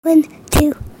One,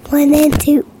 two, one and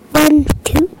two, one,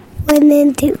 two, one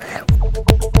and two.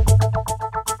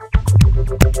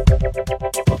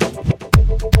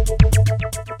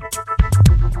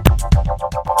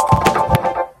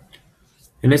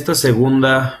 En esta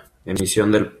segunda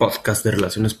emisión del podcast de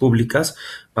Relaciones Públicas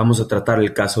vamos a tratar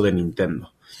el caso de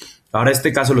Nintendo. Ahora,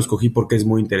 este caso lo escogí porque es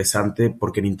muy interesante,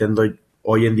 porque Nintendo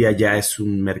hoy en día ya es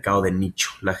un mercado de nicho.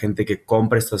 La gente que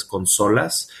compra estas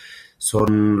consolas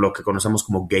son lo que conocemos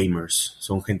como gamers.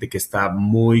 Son gente que está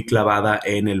muy clavada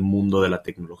en el mundo de la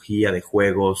tecnología, de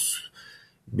juegos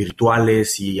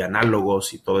virtuales y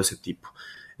análogos y todo ese tipo.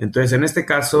 Entonces, en este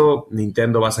caso,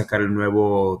 Nintendo va a sacar el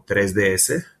nuevo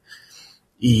 3DS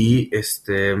y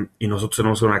nosotros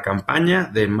tenemos una campaña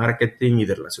de marketing y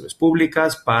de relaciones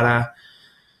públicas para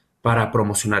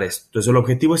promocionar esto. Entonces, el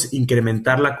objetivo es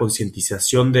incrementar la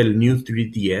concientización del New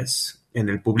 3DS en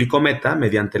el público meta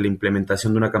mediante la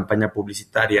implementación de una campaña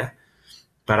publicitaria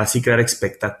para así crear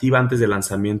expectativa antes del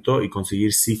lanzamiento y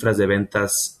conseguir cifras de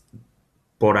ventas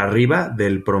por arriba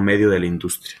del promedio de la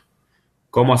industria.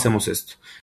 ¿Cómo hacemos esto?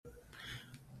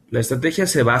 La estrategia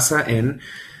se basa en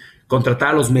contratar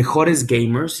a los mejores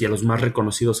gamers y a los más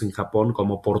reconocidos en Japón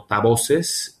como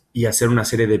portavoces y hacer una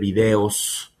serie de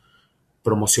videos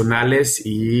promocionales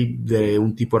y de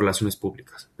un tipo de relaciones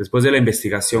públicas. Después de la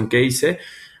investigación que hice,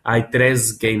 hay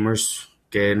 3 gamers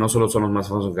que no solo son los más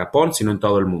famosos en Japón, sino en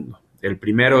todo el mundo. El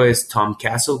primero es Tom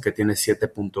Castle, que tiene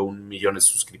 7.1 millones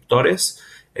de suscriptores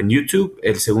en YouTube.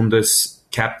 El segundo es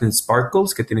Captain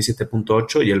Sparkles, que tiene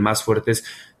 7.8, y el más fuerte es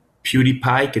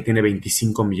PewDiePie, que tiene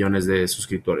 25 millones de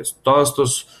suscriptores.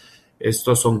 Todos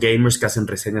estos son gamers que hacen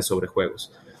reseñas sobre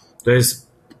juegos. Entonces,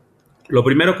 lo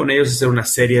primero con ellos es hacer una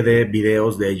serie de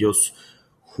videos de ellos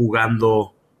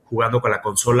jugando con la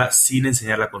consola sin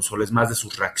enseñar la consola. Es más de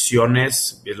sus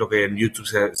reacciones, es lo que en YouTube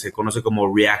se conoce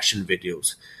como reaction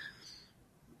videos.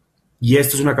 Y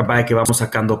esto es una campaña que vamos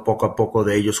sacando poco a poco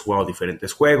de ellos jugando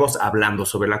diferentes juegos, hablando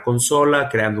sobre la consola,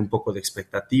 creando un poco de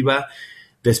expectativa.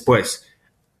 Después,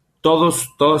 todas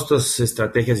estas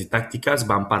estrategias y tácticas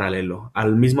van paralelo.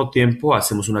 Al mismo tiempo,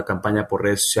 hacemos una campaña por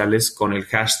redes sociales con el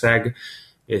hashtag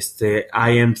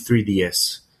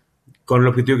IM3DS, con el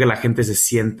objetivo de que la gente se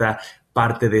sienta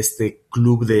parte de este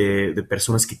club de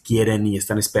personas que quieren y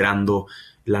están esperando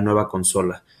la nueva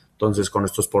consola. Entonces, con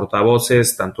estos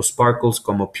portavoces, tanto Sparkles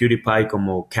como PewDiePie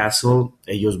como Castle,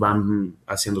 ellos van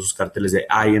haciendo sus carteles de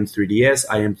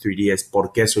IM3DS,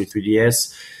 ¿por qué soy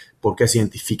 3DS? ¿Por qué se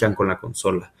identifican con la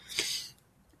consola?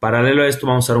 Paralelo a esto,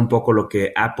 vamos a ver un poco lo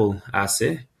que Apple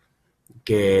hace,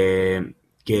 que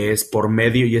es por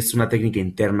medio, y es una técnica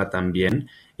interna también,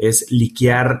 es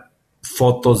liquear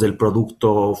fotos del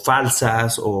producto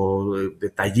falsas o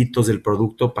detallitos del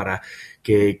producto para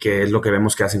que es lo que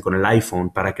vemos que hacen con el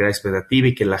iPhone, para crear expectativa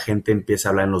y que la gente empiece a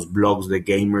hablar en los blogs de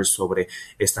gamers sobre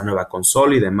esta nueva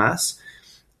consola y demás.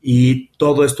 Y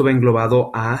todo esto va englobado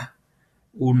a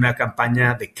una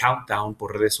campaña de countdown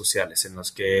por redes sociales en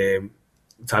los que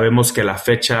sabemos que la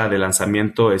fecha de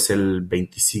lanzamiento es el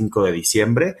 25 de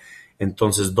diciembre.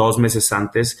 Entonces, 2 meses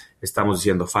antes estamos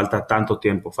diciendo falta tanto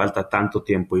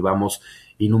tiempo y vamos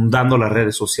inundando las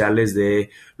redes sociales de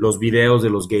los videos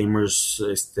de los gamers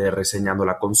reseñando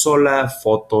la consola,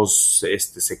 fotos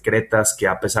secretas que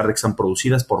a pesar de que son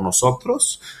producidas por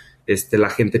nosotros, la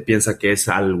gente piensa que es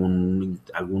algún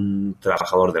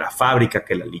trabajador de la fábrica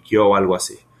que la liqueó o algo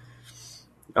así.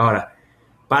 Ahora,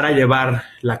 para llevar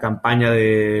la campaña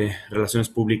de relaciones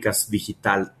públicas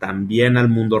digital también al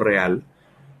mundo real,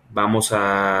 vamos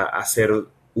a hacer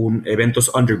eventos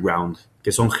underground,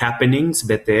 que son happenings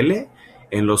BTL,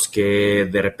 en los que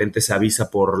de repente se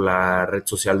avisa por la red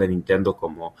social de Nintendo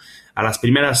como a las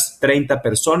primeras 30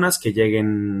 personas que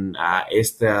lleguen a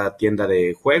esta tienda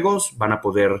de juegos van a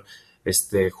poder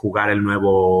jugar el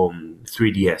nuevo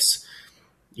 3DS.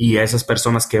 Y a esas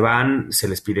personas que van se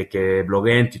les pide que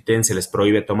blogueen, tuiteen, se les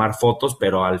prohíbe tomar fotos,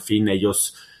 pero al fin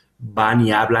ellos van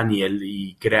y hablan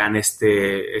y crean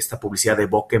esta publicidad de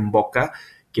boca en boca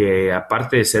que,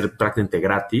 aparte de ser prácticamente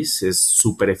gratis, es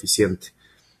súper eficiente.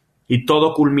 Y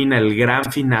todo culmina, el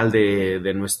gran final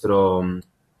de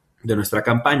nuestra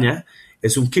campaña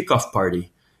es un kickoff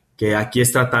party, que aquí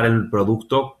es tratar el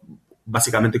producto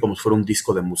básicamente como si fuera un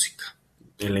disco de música.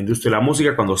 En la industria de la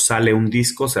música, cuando sale un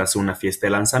disco, se hace una fiesta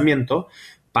de lanzamiento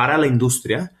para la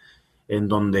industria en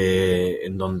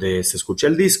donde se escucha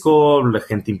el disco, la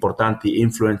gente importante,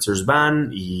 influencers van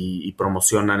y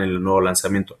promocionan el nuevo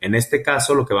lanzamiento. En este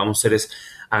caso, lo que vamos a hacer es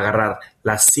agarrar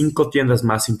las 5 tiendas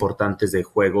más importantes de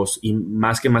juegos y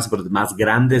más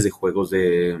grandes de juegos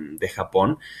de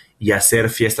Japón y hacer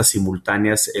fiestas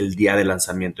simultáneas el día de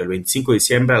lanzamiento. El 25 de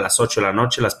diciembre a las 8 de la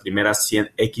noche, las primeras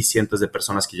X cientos de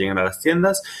personas que lleguen a las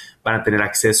tiendas van a tener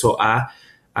acceso a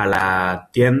la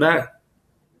tienda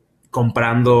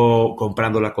comprando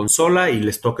la consola y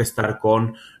les toca estar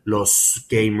con los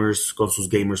gamers, con sus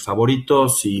gamers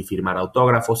favoritos y firmar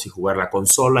autógrafos y jugar la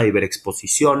consola y ver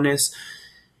exposiciones.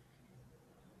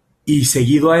 Y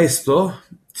seguido a esto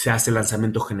se hace el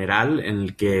lanzamiento general en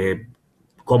el que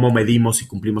cómo medimos si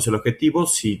cumplimos el objetivo,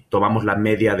 si tomamos la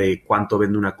media de cuánto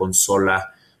vende una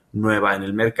consola nueva en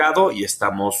el mercado y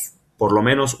estamos por lo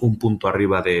menos un punto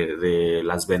arriba de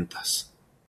las ventas.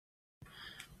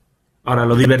 Ahora,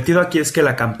 lo divertido aquí es que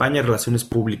la campaña de relaciones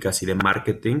públicas y de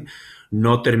marketing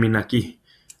no termina aquí.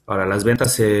 Ahora, las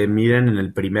ventas se miden en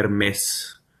el primer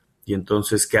mes. Y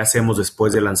entonces, ¿qué hacemos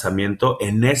después del lanzamiento?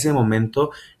 En ese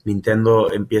momento,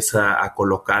 Nintendo empieza a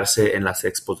colocarse en las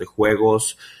expos de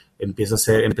juegos,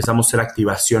 empezamos a hacer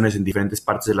activaciones en diferentes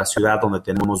partes de la ciudad donde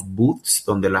tenemos booths,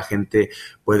 donde la gente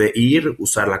puede ir,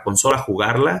 usar la consola,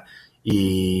 jugarla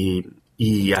y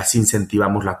así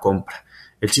incentivamos la compra.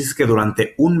 El chiste es que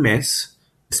durante un mes,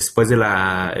 después del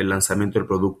lanzamiento del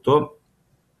producto,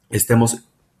 estemos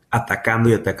atacando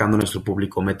y atacando a nuestro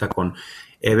público meta con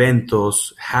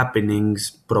eventos,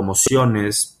 happenings,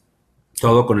 promociones,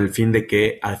 todo con el fin de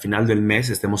que al final del mes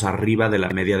estemos arriba de la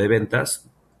media de ventas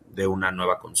de una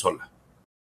nueva consola.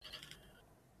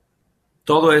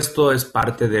 Todo esto es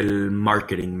parte del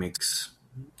marketing mix.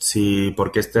 Sí,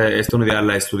 porque esta unidad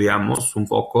la estudiamos un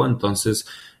poco, entonces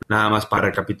nada más para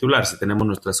recapitular, si tenemos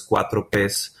nuestras 4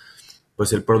 Ps,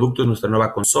 pues el producto es nuestra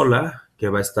nueva consola, que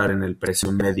va a estar en el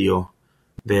precio medio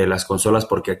de las consolas,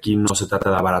 porque aquí no se trata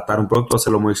de abaratar un producto,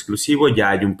 hacerlo muy exclusivo, ya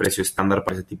hay un precio estándar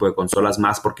para ese tipo de consolas,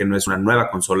 más porque no es una nueva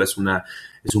consola, es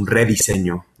un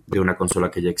rediseño de una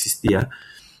consola que ya existía.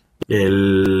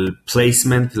 El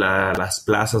placement, las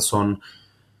plazas son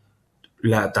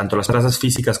tanto las plazas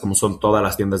físicas como son todas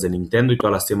las tiendas de Nintendo y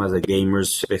todas las tiendas de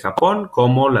gamers de Japón,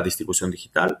 como la distribución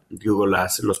digital, digo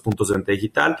los puntos de venta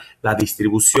digital. La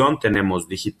distribución tenemos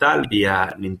digital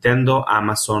vía Nintendo,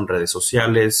 Amazon, redes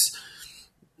sociales,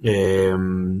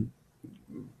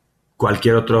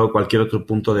 cualquier otro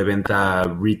punto de venta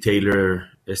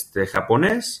retailer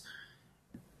japonés.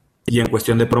 Y en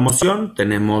cuestión de promoción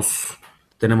tenemos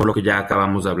lo que ya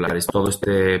acabamos de hablar, es todo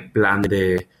este plan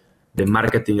de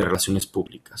marketing y relaciones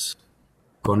públicas.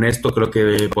 Con esto creo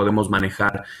que podemos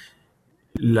manejar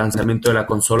el lanzamiento de la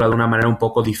consola de una manera un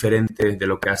poco diferente de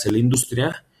lo que hace la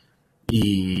industria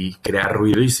y crear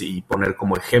ruido y poner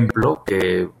como ejemplo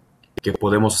que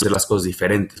podemos hacer las cosas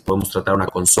diferentes. Podemos tratar una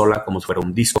consola como si fuera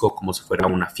un disco, como si fuera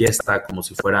una fiesta, como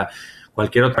si fuera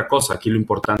cualquier otra cosa. Aquí lo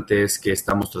importante es que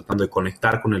estamos tratando de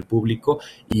conectar con el público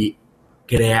y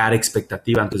crear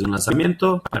expectativa antes de un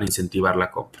lanzamiento para incentivar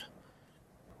la compra.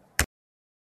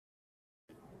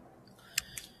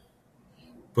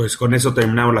 Pues con eso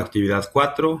terminamos la actividad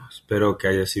 4. Espero que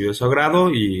haya sido de su agrado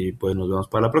y pues nos vemos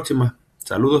para la próxima.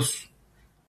 Saludos.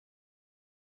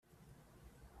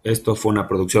 Esto fue una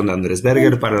producción de Andrés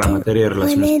Berger para la materia de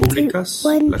Relaciones Públicas,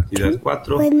 la actividad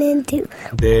 4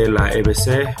 de la EBC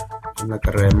en la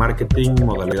carrera de Marketing,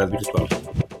 modalidad virtual.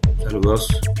 Saludos.